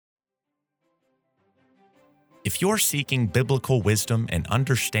If you're seeking biblical wisdom and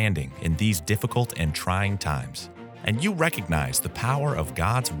understanding in these difficult and trying times, and you recognize the power of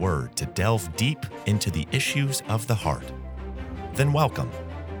God's Word to delve deep into the issues of the heart, then welcome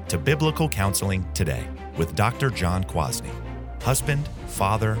to Biblical Counseling Today with Dr. John Kwasny, husband,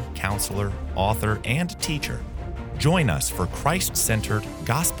 father, counselor, author, and teacher. Join us for Christ-centered,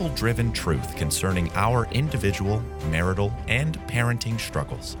 gospel-driven truth concerning our individual, marital, and parenting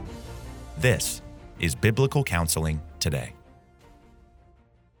struggles. This is Biblical Counseling Today.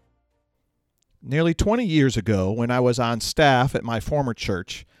 Nearly 20 years ago, when I was on staff at my former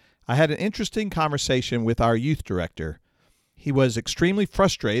church, I had an interesting conversation with our youth director. He was extremely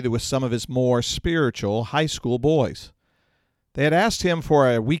frustrated with some of his more spiritual high school boys. They had asked him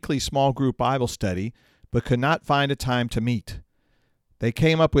for a weekly small group Bible study, but could not find a time to meet. They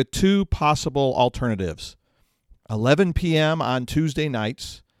came up with two possible alternatives: 11 p.m. on Tuesday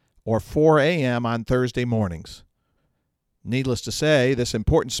nights or 4 a.m. on Thursday mornings. Needless to say, this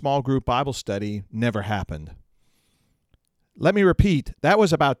important small group Bible study never happened. Let me repeat, that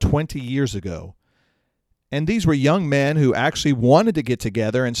was about 20 years ago. And these were young men who actually wanted to get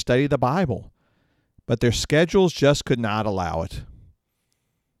together and study the Bible, but their schedules just could not allow it.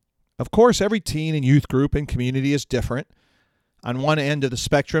 Of course, every teen and youth group and community is different. On one end of the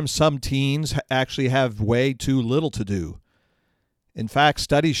spectrum, some teens actually have way too little to do. In fact,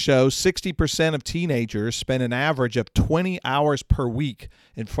 studies show 60% of teenagers spend an average of 20 hours per week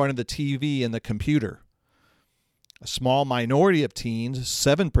in front of the TV and the computer. A small minority of teens,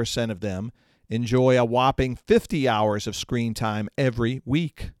 7% of them, enjoy a whopping 50 hours of screen time every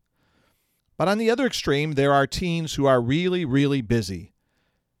week. But on the other extreme, there are teens who are really, really busy.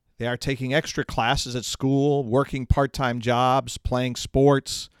 They are taking extra classes at school, working part-time jobs, playing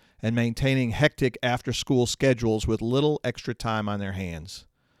sports, and maintaining hectic after-school schedules with little extra time on their hands.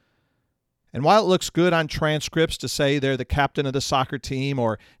 And while it looks good on transcripts to say they're the captain of the soccer team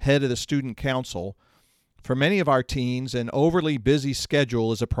or head of the student council, for many of our teens, an overly busy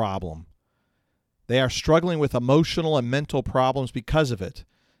schedule is a problem. They are struggling with emotional and mental problems because of it,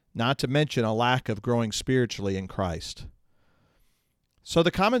 not to mention a lack of growing spiritually in Christ. So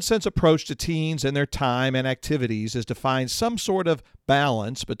the common sense approach to teens and their time and activities is to find some sort of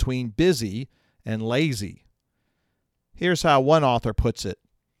balance between busy and lazy. Here's how one author puts it.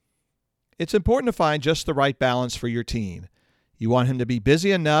 It's important to find just the right balance for your teen. You want him to be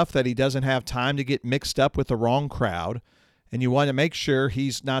busy enough that he doesn't have time to get mixed up with the wrong crowd, and you want to make sure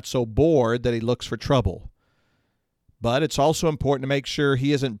he's not so bored that he looks for trouble. But it's also important to make sure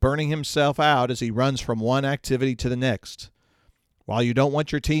he isn't burning himself out as he runs from one activity to the next. While you don't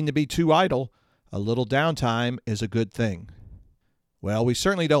want your teen to be too idle, a little downtime is a good thing. Well, we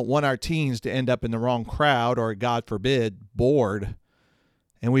certainly don't want our teens to end up in the wrong crowd or, God forbid, bored.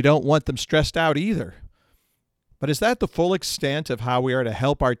 And we don't want them stressed out either. But is that the full extent of how we are to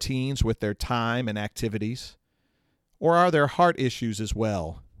help our teens with their time and activities? Or are there heart issues as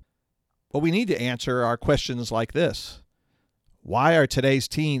well? Well, we need to answer our questions like this. Why are today's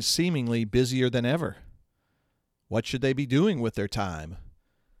teens seemingly busier than ever? What should they be doing with their time?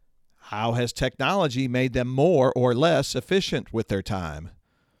 How has technology made them more or less efficient with their time?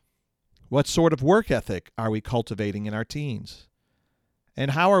 What sort of work ethic are we cultivating in our teens?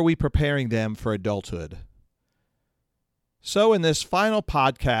 And how are we preparing them for adulthood? So in this final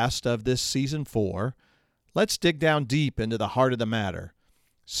podcast of this Season 4, let's dig down deep into the heart of the matter,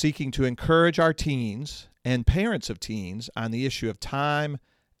 seeking to encourage our teens and parents of teens on the issue of time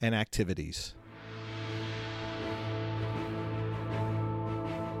and activities.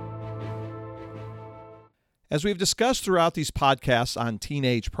 As we've discussed throughout these podcasts on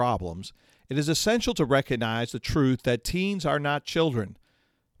teenage problems, it is essential to recognize the truth that teens are not children,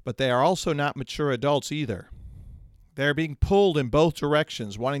 but they are also not mature adults either. They are being pulled in both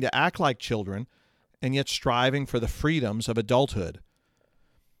directions, wanting to act like children and yet striving for the freedoms of adulthood.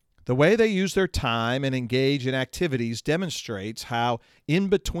 The way they use their time and engage in activities demonstrates how in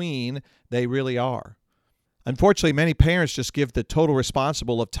between they really are. Unfortunately, many parents just give the total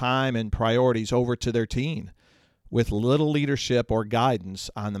responsibility of time and priorities over to their teen, with little leadership or guidance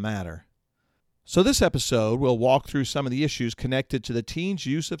on the matter. So this episode will walk through some of the issues connected to the teen's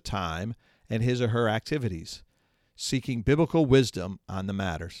use of time and his or her activities, seeking biblical wisdom on the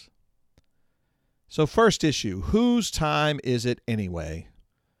matters. So first issue, whose time is it anyway?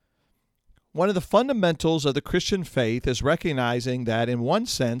 One of the fundamentals of the Christian faith is recognizing that in one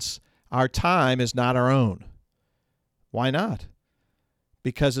sense, our time is not our own. Why not?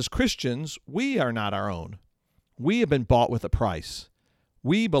 Because as Christians, we are not our own. We have been bought with a price.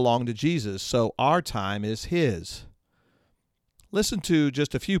 We belong to Jesus, so our time is His. Listen to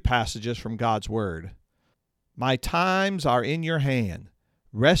just a few passages from God's Word. My times are in your hand.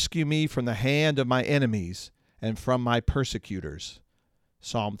 Rescue me from the hand of my enemies and from my persecutors.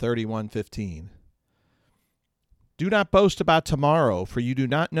 Psalm 31:15. Do not boast about tomorrow, for you do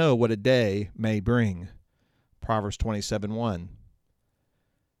not know what a day may bring. Proverbs 27:1.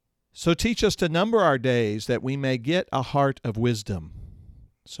 So teach us to number our days that we may get a heart of wisdom.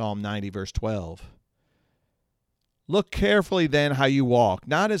 Psalm 90, verse 12. Look carefully then how you walk,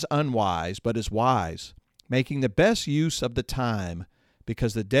 not as unwise, but as wise, making the best use of the time,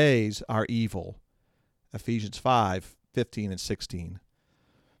 because the days are evil. Ephesians 5:15 and 16.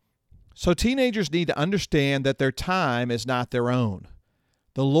 So teenagers need to understand that their time is not their own.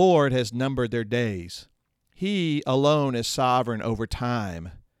 The Lord has numbered their days. He alone is sovereign over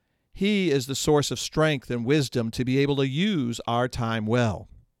time. He is the source of strength and wisdom to be able to use our time well.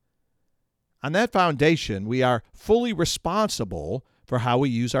 On that foundation, we are fully responsible for how we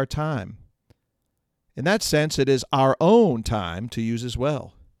use our time. In that sense, it is our own time to use as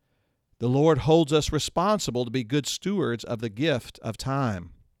well. The Lord holds us responsible to be good stewards of the gift of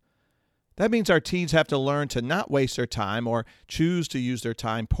time. That means our teens have to learn to not waste their time or choose to use their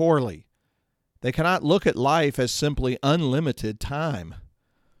time poorly. They cannot look at life as simply unlimited time.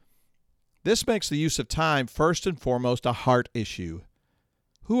 This makes the use of time first and foremost a heart issue.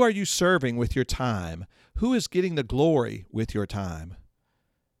 Who are you serving with your time? Who is getting the glory with your time?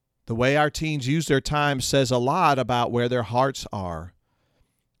 The way our teens use their time says a lot about where their hearts are.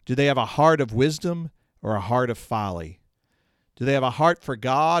 Do they have a heart of wisdom or a heart of folly? Do they have a heart for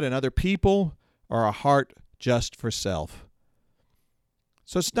God and other people or a heart just for self?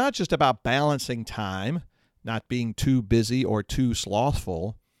 So it's not just about balancing time, not being too busy or too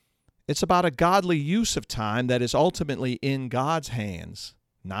slothful. It's about a godly use of time that is ultimately in God's hands,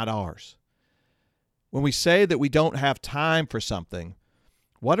 not ours. When we say that we don't have time for something,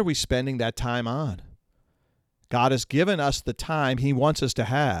 what are we spending that time on? God has given us the time He wants us to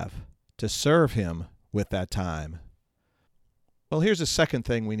have to serve Him with that time. Well, here's a second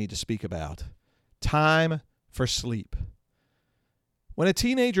thing we need to speak about: time for sleep. When a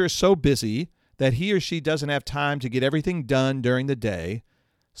teenager is so busy that he or she doesn't have time to get everything done during the day,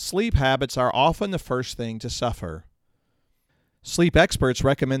 sleep habits are often the first thing to suffer. Sleep experts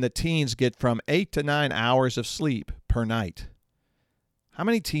recommend that teens get from 8 to 9 hours of sleep per night. How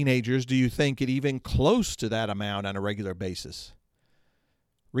many teenagers do you think get even close to that amount on a regular basis?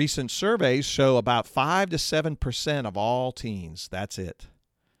 Recent surveys show about 5 to 7% of all teens. That's it.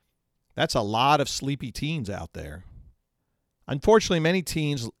 That's a lot of sleepy teens out there. Unfortunately, many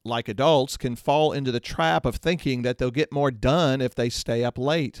teens, like adults, can fall into the trap of thinking that they'll get more done if they stay up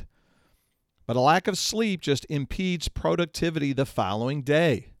late. But a lack of sleep just impedes productivity the following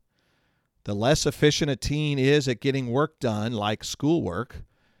day. The less efficient a teen is at getting work done, like schoolwork,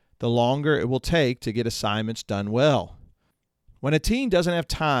 the longer it will take to get assignments done well. When a teen doesn't have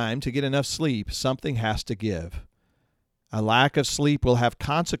time to get enough sleep, something has to give. A lack of sleep will have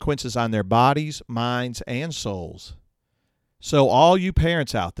consequences on their bodies, minds, and souls. So all you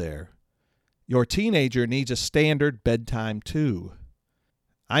parents out there, your teenager needs a standard bedtime too.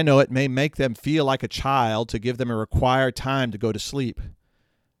 I know it may make them feel like a child to give them a required time to go to sleep.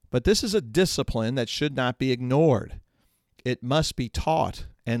 But this is a discipline that should not be ignored. It must be taught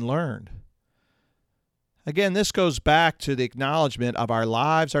and learned. Again, this goes back to the acknowledgement of our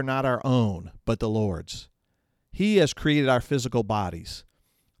lives are not our own, but the Lord's. He has created our physical bodies.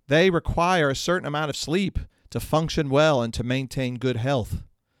 They require a certain amount of sleep to function well and to maintain good health.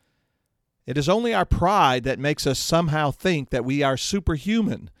 It is only our pride that makes us somehow think that we are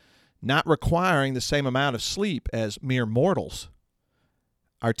superhuman, not requiring the same amount of sleep as mere mortals.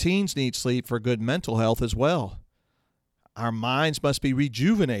 Our teens need sleep for good mental health as well. Our minds must be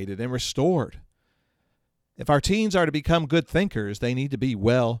rejuvenated and restored. If our teens are to become good thinkers, they need to be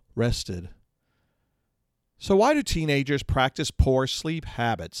well rested. So why do teenagers practice poor sleep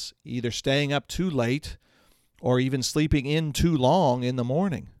habits, either staying up too late or even sleeping in too long in the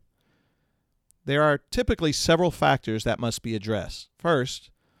morning? There are typically several factors that must be addressed. First,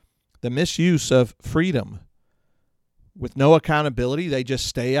 the misuse of freedom. With no accountability, they just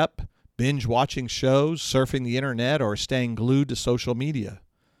stay up, binge watching shows, surfing the internet, or staying glued to social media.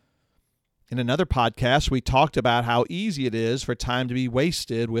 In another podcast, we talked about how easy it is for time to be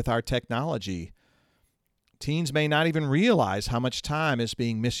wasted with our technology. Teens may not even realize how much time is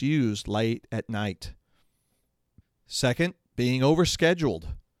being misused late at night. Second, being overscheduled.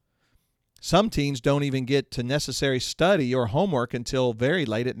 Some teens don't even get to necessary study or homework until very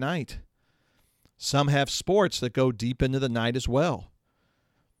late at night. Some have sports that go deep into the night as well.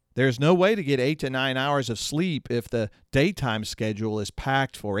 There's no way to get 8 to 9 hours of sleep if the daytime schedule is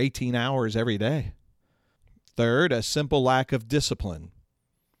packed for 18 hours every day. Third, a simple lack of discipline.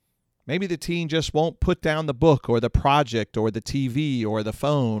 Maybe the teen just won't put down the book or the project or the TV or the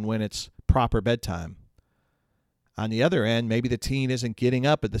phone when it's proper bedtime. On the other end, maybe the teen isn't getting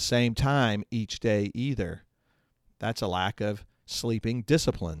up at the same time each day either. That's a lack of sleeping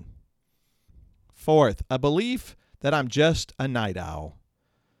discipline. Fourth, a belief that I'm just a night owl.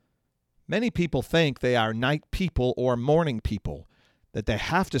 Many people think they are night people or morning people, that they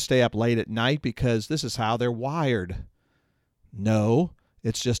have to stay up late at night because this is how they're wired. No,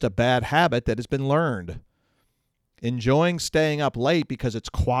 it's just a bad habit that has been learned. Enjoying staying up late because it's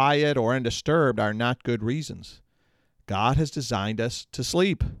quiet or undisturbed are not good reasons. God has designed us to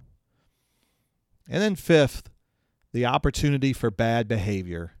sleep. And then fifth, the opportunity for bad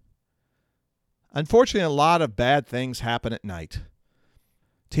behavior. Unfortunately, a lot of bad things happen at night.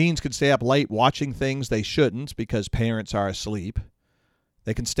 Teens can stay up late watching things they shouldn't because parents are asleep.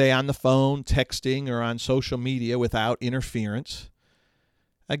 They can stay on the phone, texting, or on social media without interference.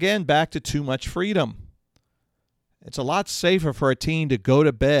 Again, back to too much freedom. It's a lot safer for a teen to go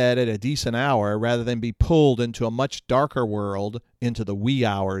to bed at a decent hour rather than be pulled into a much darker world into the wee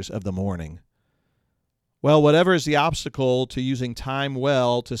hours of the morning. Well, whatever is the obstacle to using time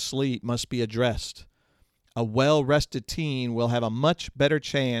well to sleep must be addressed. A well-rested teen will have a much better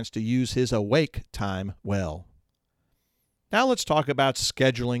chance to use his awake time well. Now let's talk about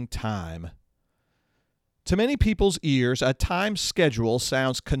scheduling time. To many people's ears, a time schedule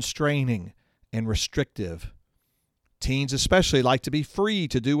sounds constraining and restrictive. Teens especially like to be free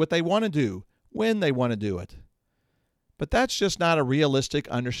to do what they want to do, when they want to do it. But that's just not a realistic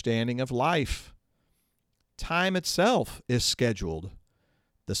understanding of life. Time itself is scheduled.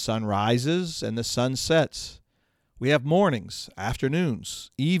 The sun rises and the sun sets. We have mornings,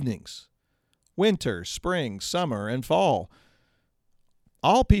 afternoons, evenings, winter, spring, summer, and fall.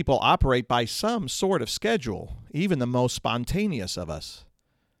 All people operate by some sort of schedule, even the most spontaneous of us.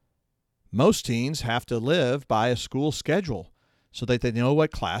 Most teens have to live by a school schedule so that they know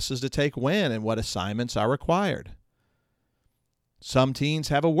what classes to take when and what assignments are required. Some teens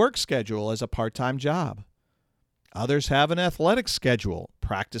have a work schedule as a part-time job. Others have an athletic schedule,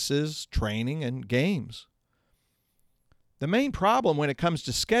 practices, training, and games. The main problem when it comes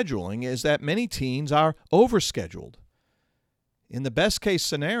to scheduling is that many teens are overscheduled. In the best-case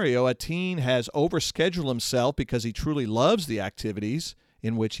scenario, a teen has overscheduled himself because he truly loves the activities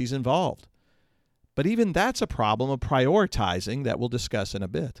in which he's involved. But even that's a problem of prioritizing that we'll discuss in a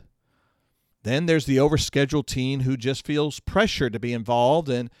bit. Then there's the overscheduled teen who just feels pressure to be involved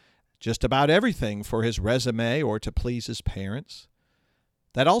in just about everything for his resume or to please his parents.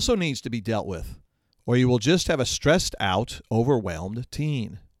 That also needs to be dealt with, or you will just have a stressed out, overwhelmed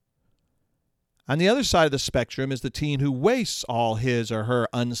teen. On the other side of the spectrum is the teen who wastes all his or her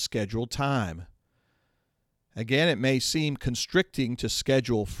unscheduled time. Again, it may seem constricting to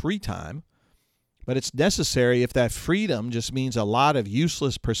schedule free time, but it's necessary if that freedom just means a lot of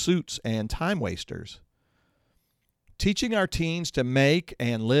useless pursuits and time wasters. Teaching our teens to make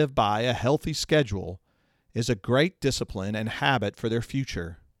and live by a healthy schedule is a great discipline and habit for their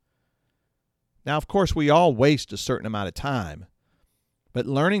future. Now, of course, we all waste a certain amount of time, but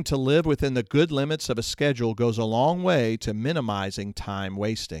learning to live within the good limits of a schedule goes a long way to minimizing time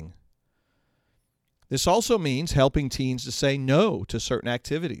wasting. This also means helping teens to say no to certain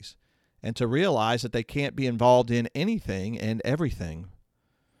activities and to realize that they can't be involved in anything and everything.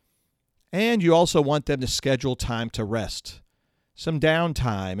 And you also want them to schedule time to rest, some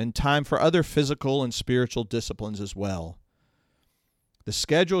downtime, and time for other physical and spiritual disciplines as well. The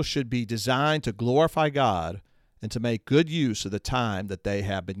schedule should be designed to glorify God and to make good use of the time that they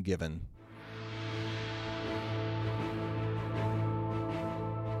have been given.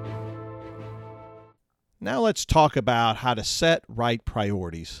 Now let's talk about how to set right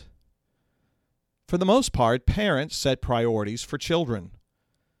priorities. For the most part, parents set priorities for children.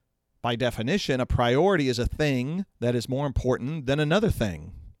 By definition, a priority is a thing that is more important than another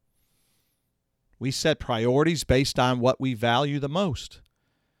thing. We set priorities based on what we value the most.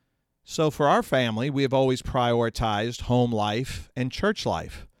 So for our family, we have always prioritized home life and church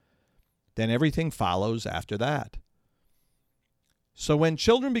life. Then everything follows after that. So when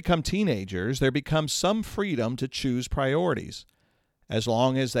children become teenagers, there becomes some freedom to choose priorities, as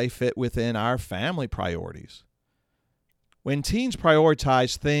long as they fit within our family priorities. When teens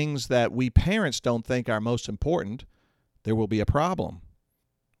prioritize things that we parents don't think are most important, there will be a problem.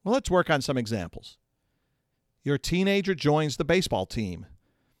 Well, let's work on some examples. Your teenager joins the baseball team,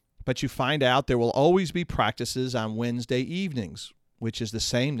 but you find out there will always be practices on Wednesday evenings, which is the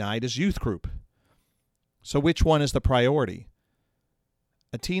same night as youth group. So which one is the priority?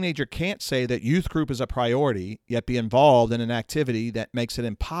 A teenager can't say that youth group is a priority, yet be involved in an activity that makes it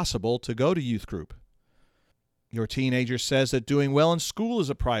impossible to go to youth group. Your teenager says that doing well in school is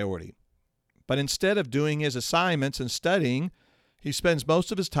a priority, but instead of doing his assignments and studying, he spends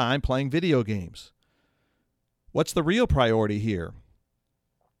most of his time playing video games. What's the real priority here?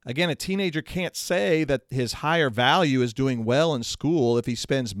 Again, a teenager can't say that his higher value is doing well in school if he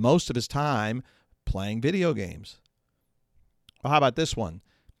spends most of his time playing video games. Well, how about this one?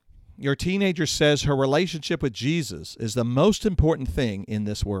 Your teenager says her relationship with Jesus is the most important thing in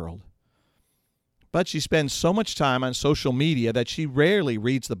this world. But she spends so much time on social media that she rarely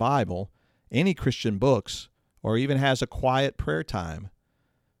reads the Bible, any Christian books, or even has a quiet prayer time.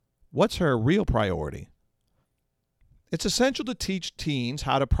 What's her real priority? It's essential to teach teens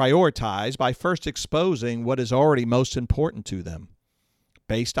how to prioritize by first exposing what is already most important to them,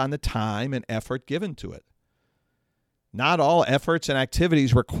 based on the time and effort given to it. Not all efforts and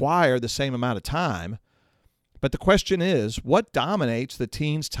activities require the same amount of time, but the question is, what dominates the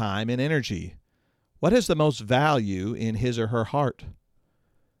teen's time and energy? What has the most value in his or her heart?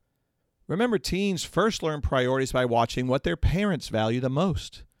 Remember, teens first learn priorities by watching what their parents value the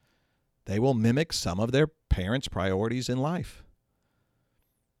most. They will mimic some of their parents' priorities in life.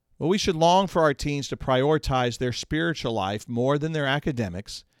 Well, we should long for our teens to prioritize their spiritual life more than their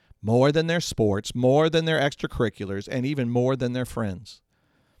academics, more than their sports, more than their extracurriculars, and even more than their friends.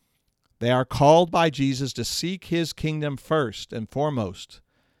 They are called by Jesus to seek his kingdom first and foremost,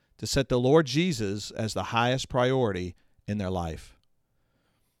 to set the Lord Jesus as the highest priority in their life.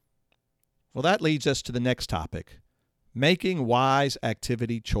 Well, that leads us to the next topic, making wise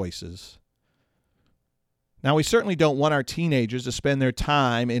activity choices. Now, we certainly don't want our teenagers to spend their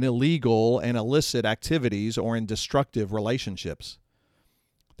time in illegal and illicit activities or in destructive relationships.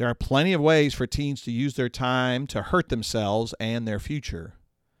 There are plenty of ways for teens to use their time to hurt themselves and their future.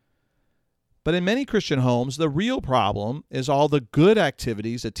 But in many Christian homes, the real problem is all the good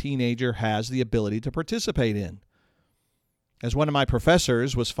activities a teenager has the ability to participate in. As one of my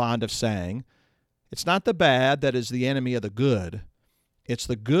professors was fond of saying, it's not the bad that is the enemy of the good, it's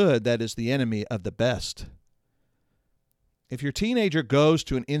the good that is the enemy of the best. If your teenager goes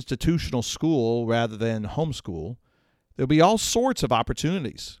to an institutional school rather than homeschool, there'll be all sorts of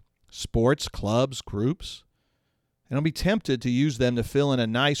opportunities, sports, clubs, groups, and they'll be tempted to use them to fill in a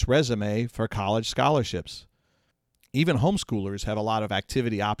nice resume for college scholarships. Even homeschoolers have a lot of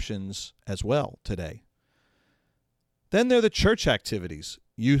activity options as well today. Then there are the church activities,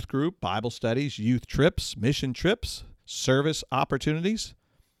 youth group, Bible studies, youth trips, mission trips, service opportunities,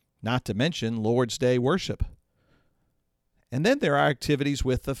 not to mention Lord's Day worship. And then there are activities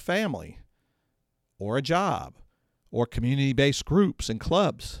with the family, or a job, or community-based groups and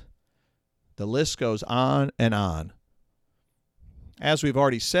clubs. The list goes on and on. As we've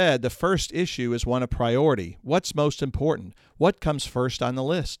already said, the first issue is one of priority. What's most important? What comes first on the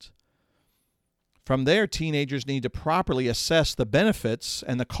list? From there, teenagers need to properly assess the benefits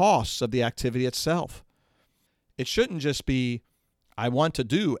and the costs of the activity itself. It shouldn't just be, I want to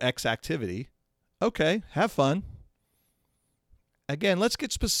do X activity. Okay, have fun. Again, let's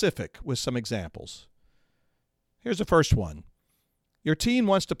get specific with some examples. Here's the first one. Your teen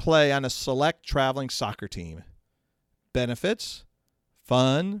wants to play on a select traveling soccer team. Benefits: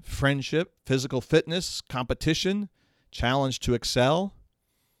 fun, friendship, physical fitness, competition, challenge to excel.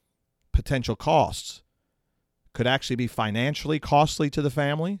 Potential costs: could actually be financially costly to the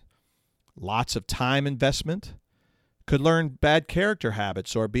family. Lots of time investment. Could learn bad character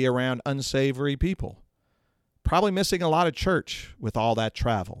habits or be around unsavory people. Probably missing a lot of church with all that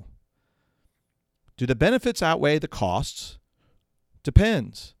travel. Do the benefits outweigh the costs?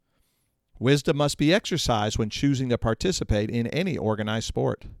 Depends. Wisdom must be exercised when choosing to participate in any organized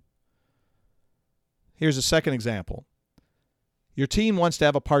sport. Here's a second example. Your teen wants to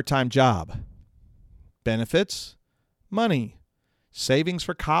have a part-time job. Benefits: money, savings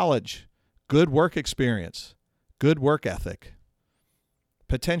for college, good work experience, good work ethic.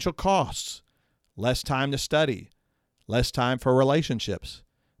 Potential costs: less time to study, less time for relationships,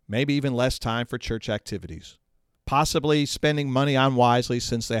 maybe even less time for church activities. Possibly spending money unwisely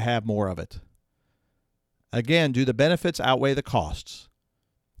since they have more of it. Again, do the benefits outweigh the costs?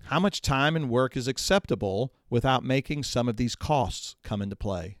 How much time and work is acceptable without making some of these costs come into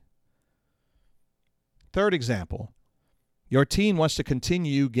play? Third example. Your teen wants to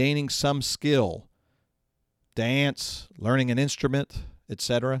continue gaining some skill, dance, learning an instrument,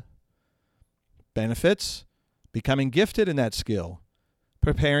 etc. Benefits: becoming gifted in that skill,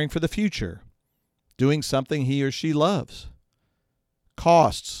 preparing for the future, doing something he or she loves.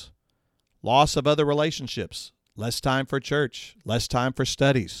 Costs: loss of other relationships, less time for church, less time for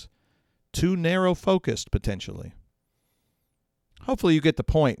studies, too narrow-focused potentially. Hopefully you get the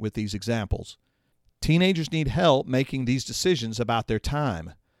point with these examples. Teenagers need help making these decisions about their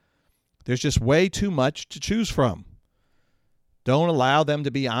time. There's just way too much to choose from. Don't allow them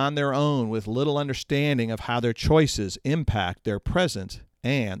to be on their own with little understanding of how their choices impact their present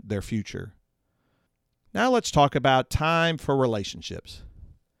and their future. Now let's talk about time for relationships.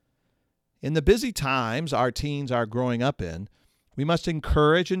 In the busy times our teens are growing up in, we must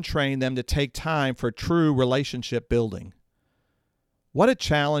encourage and train them to take time for true relationship building. What a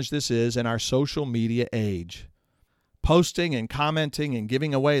challenge this is in our social media age. Posting and commenting and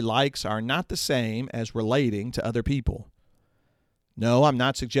giving away likes are not the same as relating to other people. No, I'm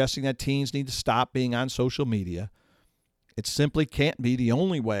not suggesting that teens need to stop being on social media. It simply can't be the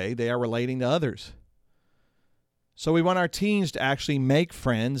only way they are relating to others. So we want our teens to actually make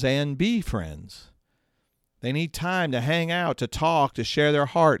friends and be friends. They need time to hang out, to talk, to share their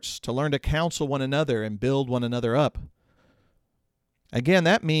hearts, to learn to counsel one another and build one another up. Again,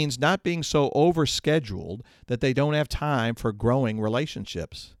 that means not being so overscheduled that they don't have time for growing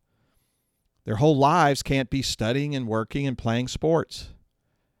relationships. Their whole lives can't be studying and working and playing sports.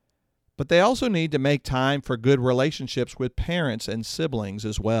 But they also need to make time for good relationships with parents and siblings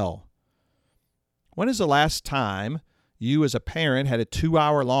as well. When is the last time you as a parent had a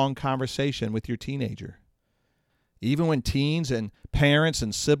 2-hour-long conversation with your teenager? Even when teens and parents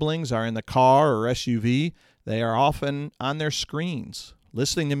and siblings are in the car or SUV, they are often on their screens,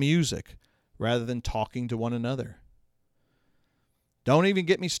 listening to music, rather than talking to one another. Don't even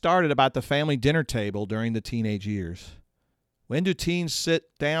get me started about the family dinner table during the teenage years. When do teens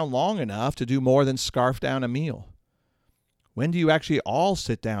sit down long enough to do more than scarf down a meal? When do you actually all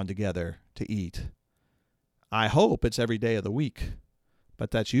sit down together to eat? I hope it's every day of the week,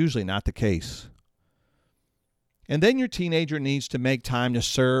 but that's usually not the case. And then your teenager needs to make time to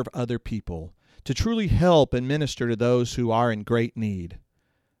serve other people, to truly help and minister to those who are in great need.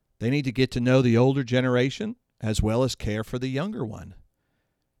 They need to get to know the older generation as well as care for the younger one.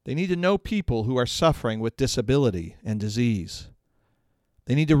 They need to know people who are suffering with disability and disease.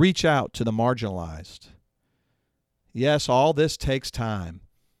 They need to reach out to the marginalized. Yes, all this takes time.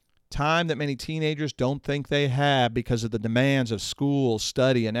 Time that many teenagers don't think they have because of the demands of school,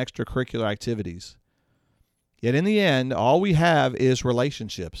 study, and extracurricular activities. Yet in the end, all we have is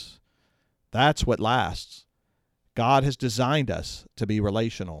relationships. That's what lasts. God has designed us to be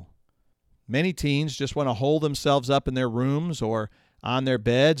relational. Many teens just want to hold themselves up in their rooms or on their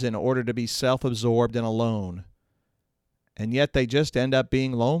beds in order to be self-absorbed and alone. And yet they just end up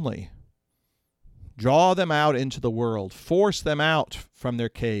being lonely. Draw them out into the world. Force them out from their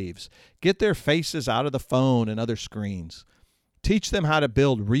caves. Get their faces out of the phone and other screens. Teach them how to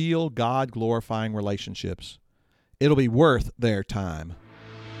build real, God-glorifying relationships. It'll be worth their time.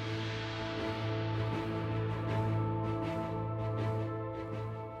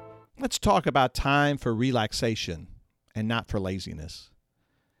 Let's talk about time for relaxation and not for laziness.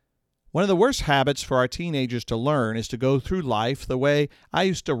 One of the worst habits for our teenagers to learn is to go through life the way I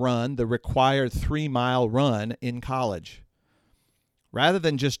used to run the required 3-mile run in college. Rather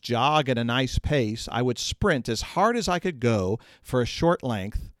than just jog at a nice pace, I would sprint as hard as I could go for a short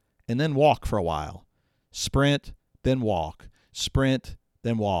length and then walk for a while. Sprint, then walk. Sprint,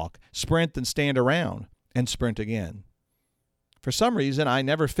 then walk. Sprint, then stand around and sprint again. For some reason, I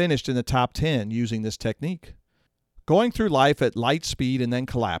never finished in the top 10 using this technique. Going through life at light speed and then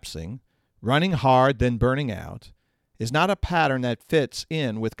collapsing, running hard then burning out, is not a pattern that fits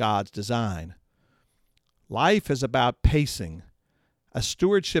in with God's design. Life is about pacing, a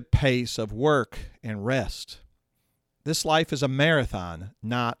stewardship pace of work and rest. This life is a marathon,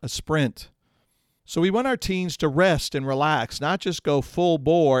 not a sprint. So we want our teens to rest and relax, not just go full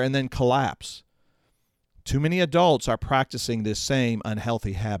bore and then collapse. Too many adults are practicing this same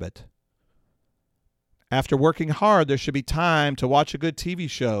unhealthy habit. After working hard, there should be time to watch a good TV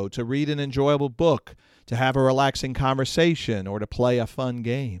show, to read an enjoyable book, to have a relaxing conversation, or to play a fun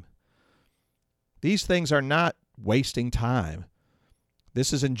game. These things are not wasting time.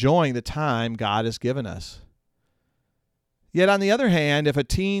 This is enjoying the time God has given us. Yet on the other hand, if a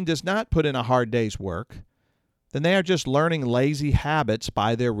teen does not put in a hard day's work, then they are just learning lazy habits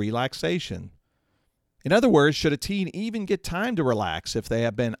by their relaxation. In other words, should a teen even get time to relax if they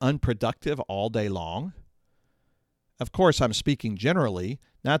have been unproductive all day long? Of course, I'm speaking generally,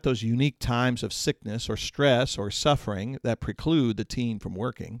 not those unique times of sickness or stress or suffering that preclude the teen from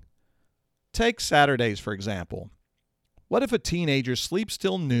working. Take Saturdays, for example. What if a teenager sleeps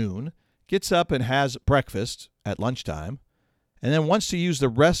till noon, gets up and has breakfast at lunchtime, and then wants to use the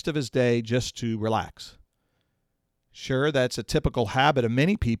rest of his day just to relax? Sure, that's a typical habit of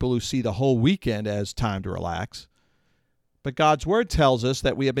many people who see the whole weekend as time to relax. But God's Word tells us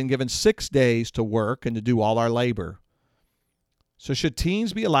that we have been given 6 days to work and to do all our labor. So should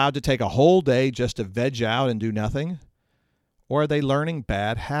teens be allowed to take a whole day just to veg out and do nothing? Or are they learning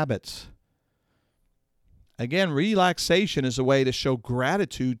bad habits? Again, relaxation is a way to show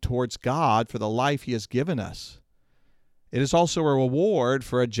gratitude towards God for the life He has given us. It is also a reward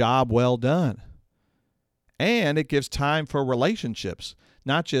for a job well done. And it gives time for relationships,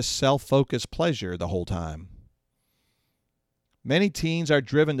 not just self-focused pleasure the whole time. Many teens are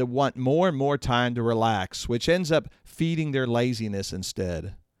driven to want more and more time to relax, which ends up feeding their laziness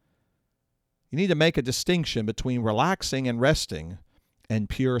instead. You need to make a distinction between relaxing and resting and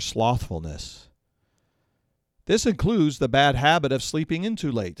pure slothfulness. This includes the bad habit of sleeping in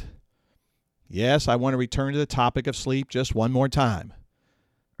too late. Yes, I want to return to the topic of sleep just one more time.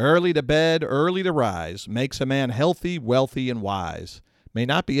 Early to bed, early to rise makes a man healthy, wealthy, and wise. May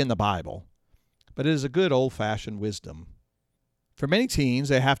not be in the Bible, but it is a good old-fashioned wisdom. For many teens,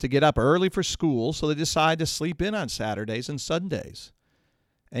 they have to get up early for school, so they decide to sleep in on Saturdays and Sundays.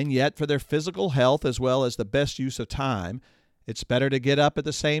 And yet, for their physical health as well as the best use of time, it's better to get up at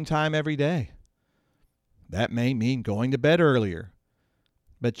the same time every day. That may mean going to bed earlier.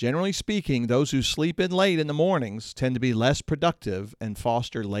 But generally speaking, those who sleep in late in the mornings tend to be less productive and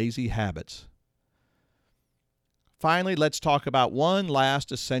foster lazy habits. Finally, let's talk about one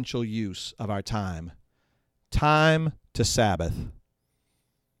last essential use of our time. Time to Sabbath.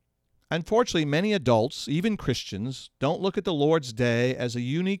 Unfortunately, many adults, even Christians, don't look at the Lord's Day as a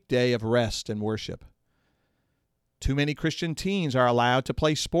unique day of rest and worship. Too many Christian teens are allowed to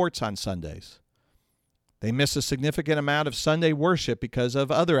play sports on Sundays. They miss a significant amount of Sunday worship because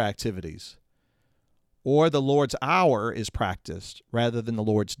of other activities. Or the Lord's hour is practiced rather than the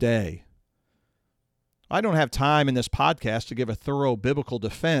Lord's day. I don't have time in this podcast to give a thorough biblical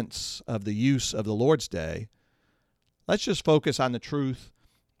defense of the use of the Lord's Day. Let's just focus on the truth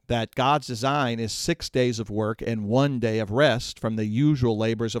that God's design is 6 days of work and 1 day of rest from the usual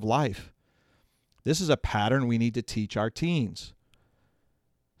labors of life. This is a pattern we need to teach our teens.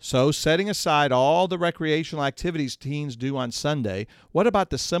 So, setting aside all the recreational activities teens do on Sunday, what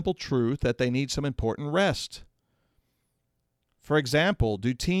about the simple truth that they need some important rest? For example,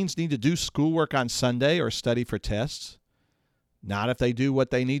 do teens need to do schoolwork on Sunday or study for tests? Not if they do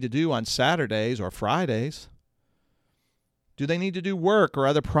what they need to do on Saturdays or Fridays. Do they need to do work or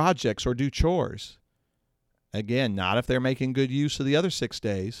other projects or do chores? Again, not if they're making good use of the other 6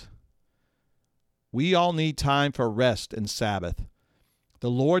 days. We all need time for rest and Sabbath. The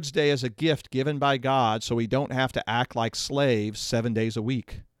Lord's Day is a gift given by God so we don't have to act like slaves 7 days a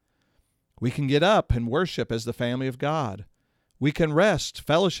week. We can get up and worship as the family of God. We can rest,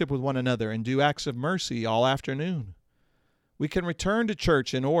 fellowship with one another, and do acts of mercy all afternoon. We can return to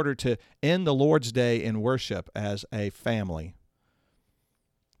church in order to end the Lord's Day in worship as a family.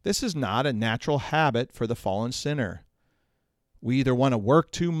 This is not a natural habit for the fallen sinner. We either want to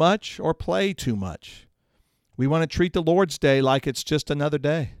work too much or play too much. We want to treat the Lord's Day like it's just another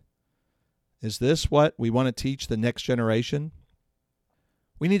day. Is this what we want to teach the next generation?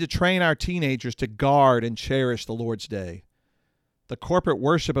 We need to train our teenagers to guard and cherish the Lord's Day. The corporate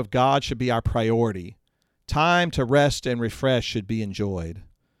worship of God should be our priority. Time to rest and refresh should be enjoyed.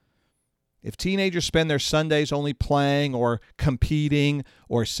 If teenagers spend their Sundays only playing or competing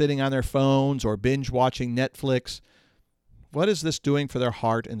or sitting on their phones or binge watching Netflix, what is this doing for their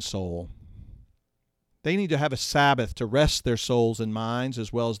heart and soul? They need to have a Sabbath to rest their souls and minds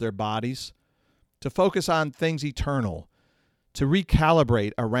as well as their bodies, to focus on things eternal, to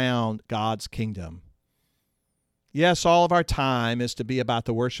recalibrate around God's kingdom. Yes, all of our time is to be about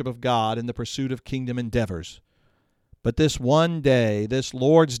the worship of God and the pursuit of kingdom endeavors. But this one day, this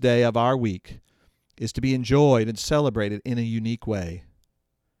Lord's Day of our week, is to be enjoyed and celebrated in a unique way.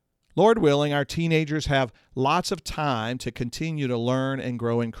 Lord willing, our teenagers have lots of time to continue to learn and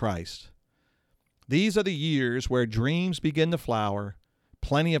grow in Christ. These are the years where dreams begin to flower,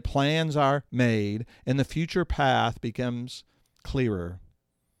 plenty of plans are made, and the future path becomes clearer.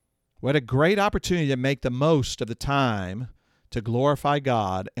 What a great opportunity to make the most of the time to glorify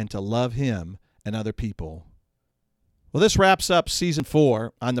God and to love Him and other people. Well, this wraps up Season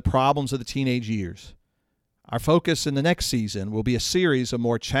 4 on the problems of the teenage years. Our focus in the next season will be a series of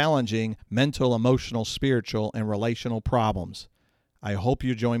more challenging mental, emotional, spiritual, and relational problems. I hope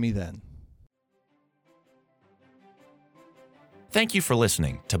you join me then. Thank you for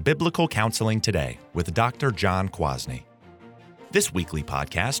listening to Biblical Counseling Today with Dr. John Kwasny. This weekly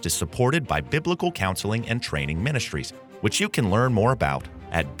podcast is supported by Biblical Counseling and Training Ministries, which you can learn more about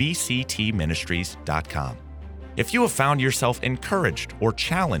at bctministries.com. If you have found yourself encouraged or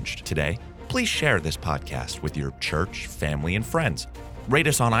challenged today, please share this podcast with your church, family, and friends. Rate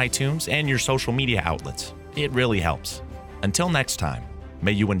us on iTunes and your social media outlets. It really helps. Until next time,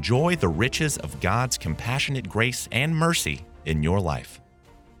 may you enjoy the riches of God's compassionate grace and mercy in your life.